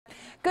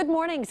Good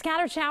morning.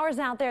 Scattered showers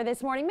out there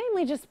this morning,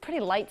 mainly just pretty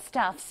light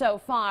stuff so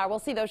far. We'll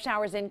see those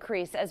showers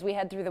increase as we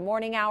head through the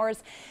morning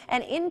hours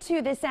and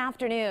into this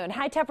afternoon.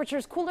 High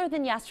temperatures cooler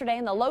than yesterday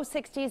in the low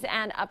 60s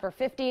and upper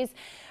 50s.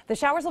 The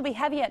showers will be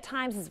heavy at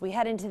times as we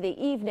head into the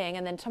evening,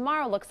 and then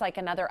tomorrow looks like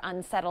another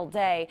unsettled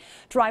day.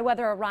 Dry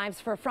weather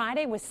arrives for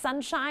Friday with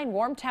sunshine,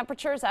 warm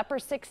temperatures, upper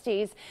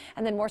 60s,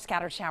 and then more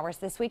scattered showers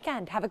this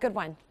weekend. Have a good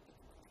one.